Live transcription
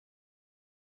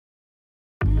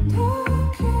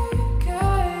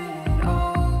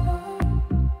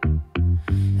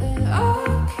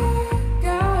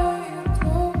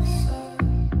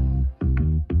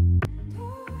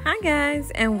Guys,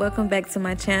 and welcome back to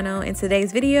my channel. In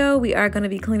today's video we are going to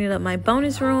be cleaning up my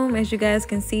bonus room. As you guys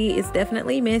can see, it's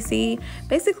definitely messy,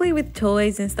 basically with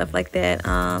toys and stuff like that.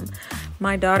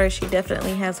 My daughter, she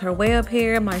definitely has her way up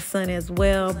here, my son as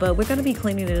well, but we're going to be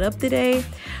cleaning it up today.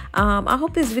 I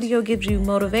hope this video gives you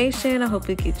motivation. I hope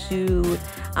it gets you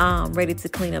ready to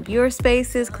clean up your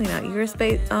spaces, clean out your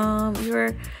spaces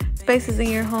in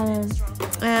your home,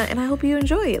 and I hope you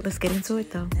enjoy it. Let's get into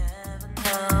it though.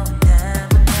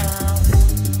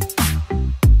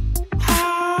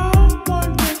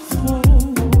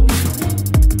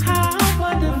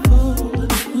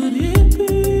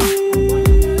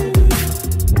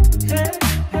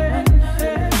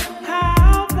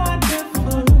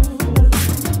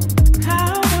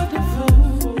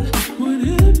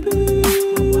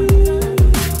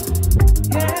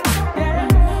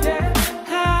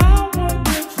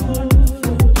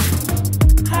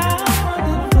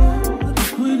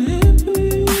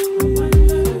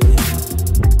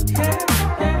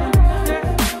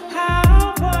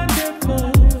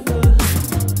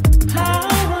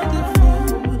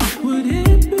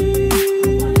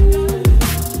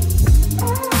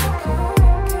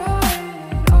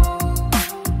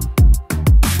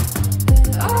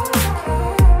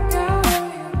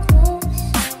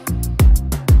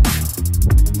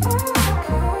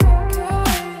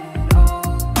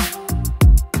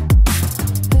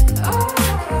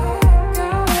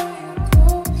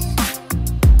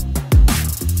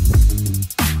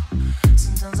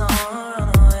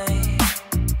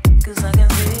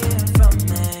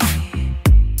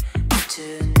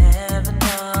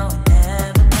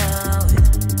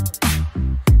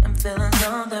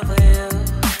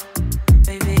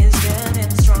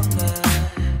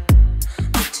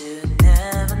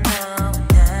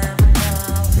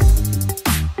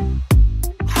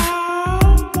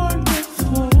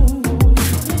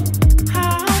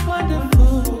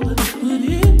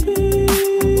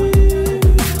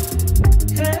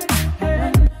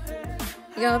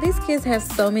 Y'all, these kids have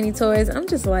so many toys. I'm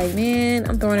just like, man,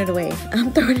 I'm throwing it away.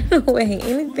 I'm throwing it away.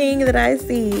 Anything that I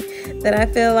see that I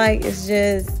feel like is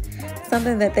just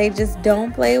something that they just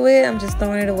don't play with, I'm just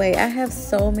throwing it away. I have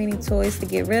so many toys to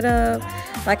get rid of.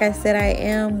 Like I said, I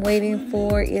am waiting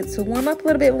for it to warm up a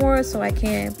little bit more so I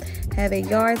can have a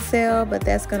yard sale, but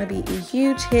that's going to be a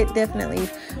huge hit definitely,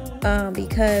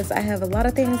 because I have a lot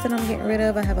of things that I'm getting rid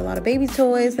of. I have a lot of baby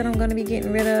toys that I'm going to be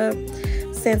getting rid of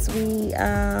since we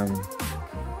are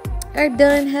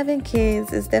done having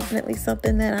kids. Is definitely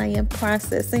something that I am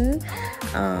processing.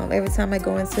 Every time I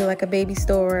go into like a baby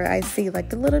store, I see like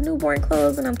the little newborn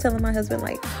clothes, and I'm telling my husband,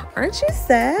 like, aren't you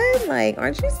sad? Like,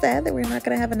 aren't you sad that we're not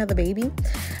gonna have another baby?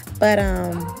 But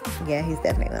yeah, he's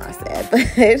definitely not sad, but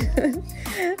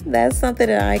that's something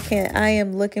that I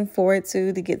am looking forward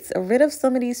to get rid of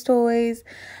some of these toys.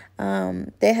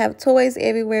 They have toys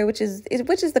everywhere, which is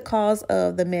the cause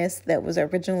of the mess that was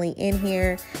originally in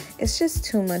here. It's just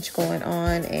too much going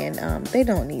on, and they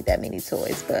don't need that many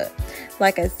toys. But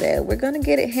like I said, we're gonna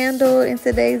get it handled in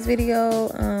today's video,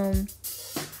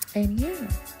 and yeah.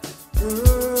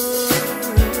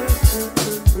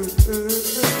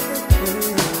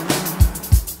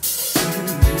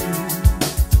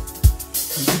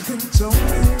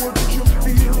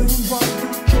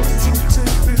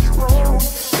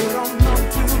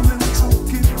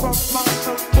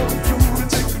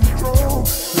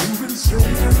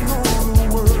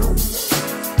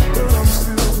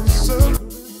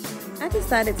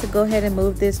 Decided to go ahead and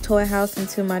move this toy house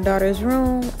into my daughter's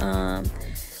room.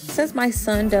 Since my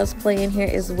son does play in here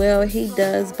as well, he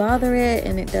does bother it,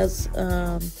 and it does.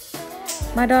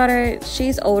 My daughter,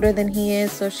 she's older than he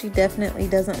is, so she definitely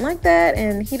doesn't like that,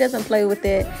 and he doesn't play with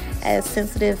it as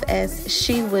sensitive as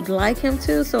she would like him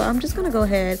to. So I'm just gonna go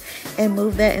ahead and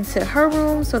move that into her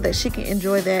room so that she can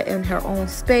enjoy that in her own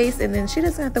space, and then she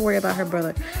doesn't have to worry about her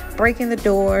brother breaking the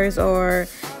doors, or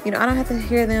I don't have to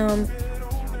hear them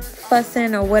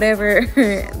fussing or whatever.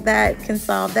 That can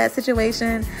solve that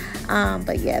situation.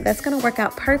 But yeah, that's gonna work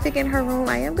out perfect in her room.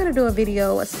 I am gonna do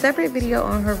a separate video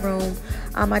on her room.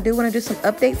 I do want to do some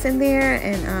updates in there,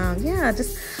 and yeah,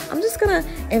 I'm just gonna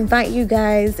invite you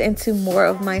guys into more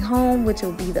of my home, which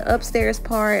will be the upstairs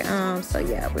part. So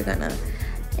yeah, we're gonna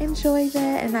enjoy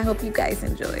that, and I hope you guys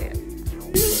enjoy it.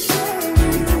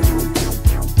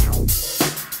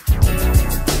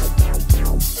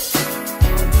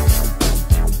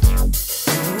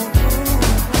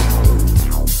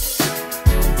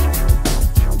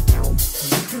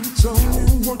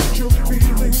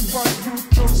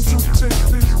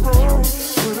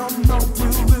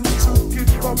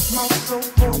 Myself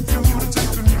for you to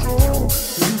take control.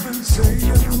 You've been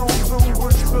saying all the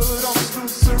words, but I'm still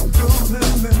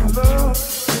circling in love.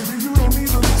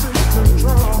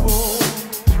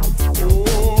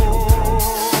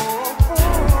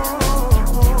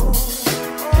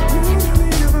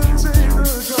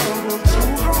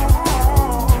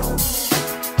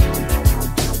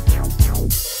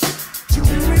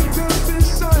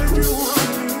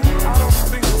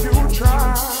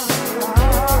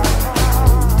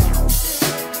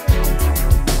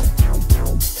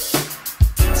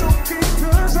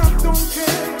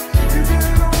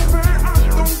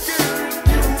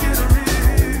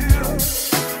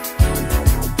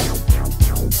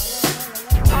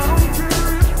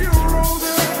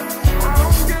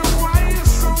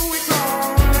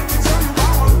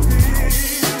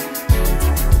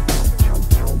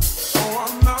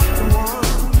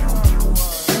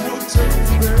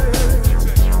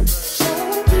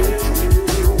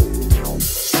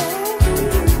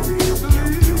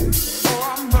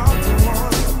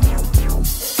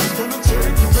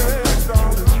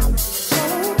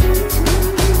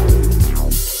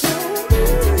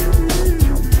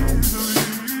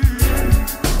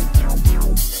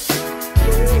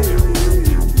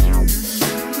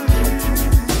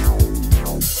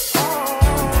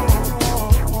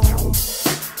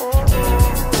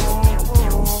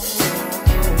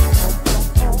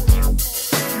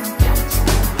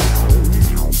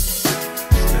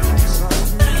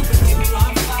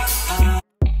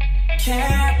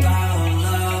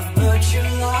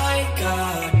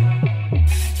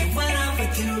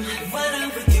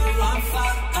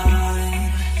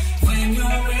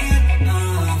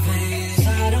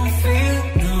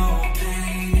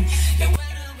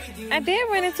 did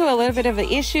run into a little bit of an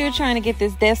issue trying to get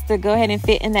this desk to go ahead and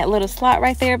fit in that little slot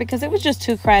right there, because it was just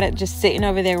too crowded just sitting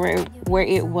over there where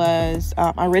it was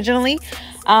originally.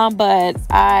 But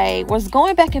I was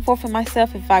going back and forth with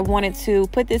myself if I wanted to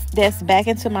put this desk back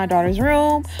into my daughter's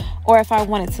room or if I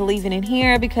wanted to leave it in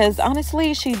here, because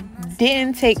honestly she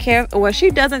didn't take care of, or she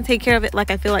doesn't take care of it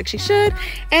like I feel like she should,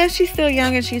 and she's still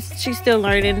young and she's still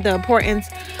learning the importance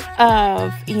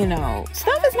of, you know,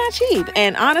 stuff is not cheap,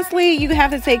 and honestly you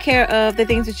have to take care of the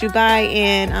things that you buy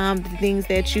and the things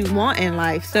that you want in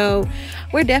life. So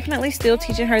we're definitely still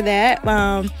teaching her that.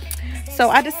 So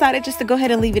I decided just to go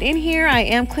ahead and leave it in here. I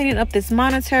am cleaning up this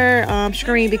monitor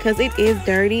screen because it is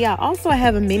dirty. I also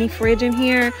have a mini fridge in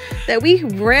here that we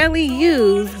rarely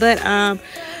use, but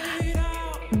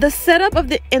the setup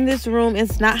of in this room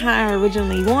is not how I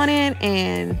originally wanted,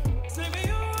 and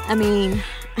I mean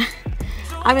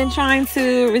I've been trying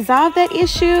to resolve that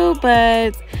issue,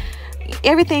 but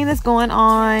everything that's going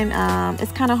on,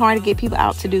 it's kind of hard to get people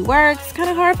out to do work. It's kind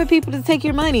of hard for people to take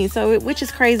your money, so which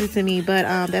is crazy to me, but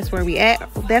that's where we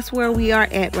are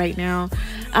at right now.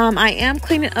 I am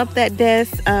cleaning up that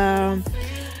desk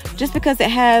just because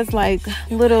it has like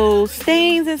little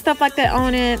stains and stuff like that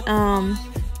on it.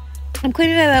 I'm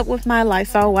cleaning it up with my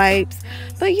Lysol wipes.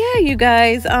 But yeah, you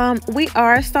guys, we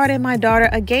are starting my daughter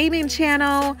a gaming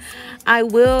channel. I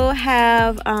will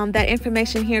have that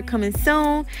information here coming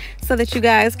soon so that you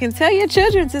guys can tell your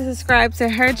children to subscribe to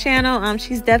her channel.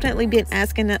 She's definitely been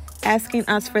asking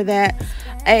us for that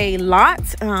a lot.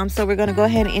 So we're going to go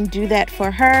ahead and do that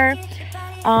for her.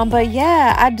 But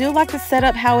yeah, I do like the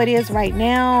setup how it is right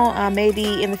now.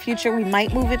 Maybe in the future we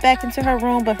might move it back into her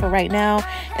room, but for right now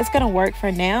it's gonna work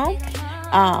for now.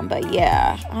 But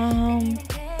yeah,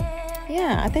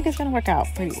 I think it's gonna work out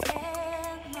pretty well.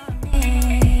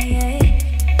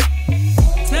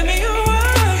 Tell me why.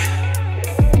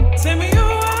 Tell me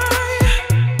why.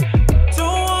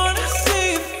 Don't wanna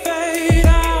see it fade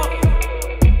out.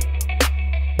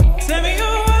 Tell me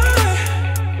why.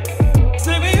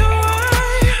 Tell me why.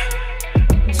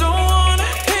 Don't wanna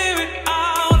hear it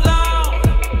out loud.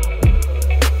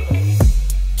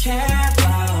 Care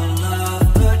about love,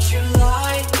 but you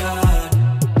like God.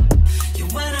 You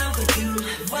when I'm with you,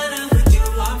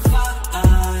 I'm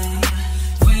fine.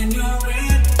 When you're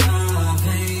with my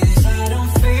veins, I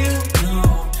don't feel no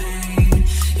pain.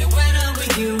 Yeah, when I'm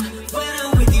with you,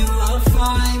 I'm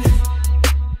fine.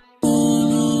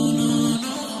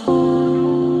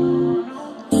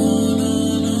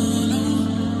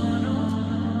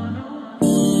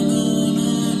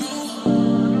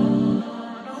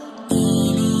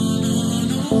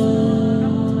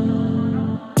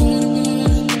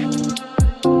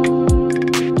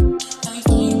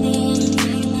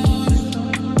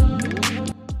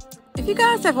 If you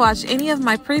guys have watched any of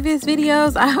my previous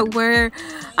videos where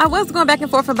I was going back and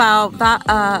forth about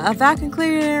a vacuum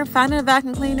cleaner, finding a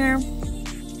vacuum cleaner,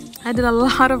 I did a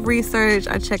lot of research.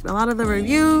 I checked a lot of the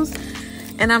reviews,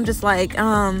 and I'm just like,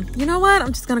 you know what?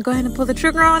 I'm just going to go ahead and pull the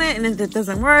trigger on it, and if it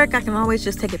doesn't work, I can always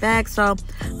just take it back. So,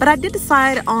 but I did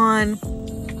decide on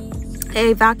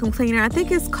a vacuum cleaner. I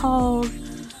think it's called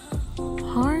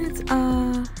Hers.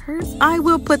 I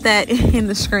will put that in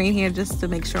the screen here just to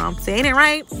make sure I'm saying it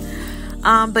right.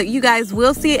 But you guys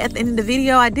will see it at the end of the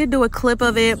video. I did do a clip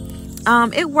of it.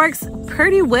 It works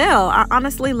pretty well. I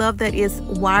honestly love that it's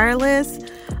wireless.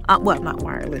 Well, not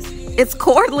wireless, it's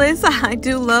cordless. I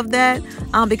do love that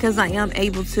because I am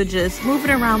able to just move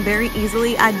it around very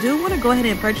easily. I do want to go ahead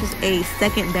and purchase a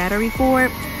second battery for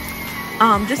it,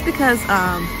 just because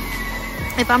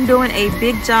if I'm doing a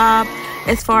big job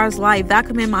as far as like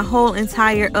vacuuming my whole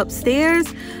entire upstairs,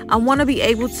 I want to be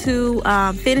able to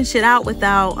finish it out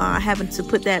without having to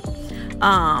put that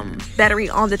battery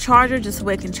on the charger, just so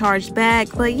it can charge back.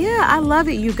 But yeah, I love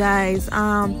it, you guys.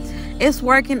 It's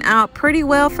working out pretty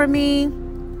well for me.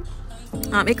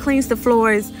 It cleans the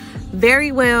floors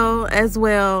very well as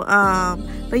well.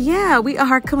 But yeah, we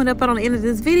are coming up on the end of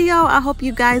this video. I hope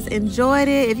you guys enjoyed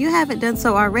it. If you haven't done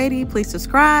so already, please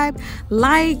subscribe,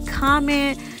 like,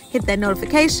 comment, hit that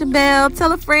notification bell,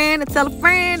 tell a friend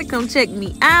to come check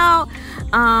me out.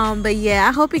 But yeah,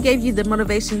 I hope it gave you the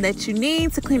motivation that you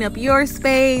need to clean up your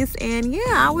space. And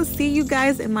yeah, I will see you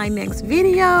guys in my next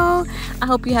video. I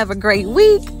hope you have a great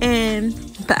week, and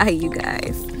bye, you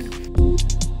guys.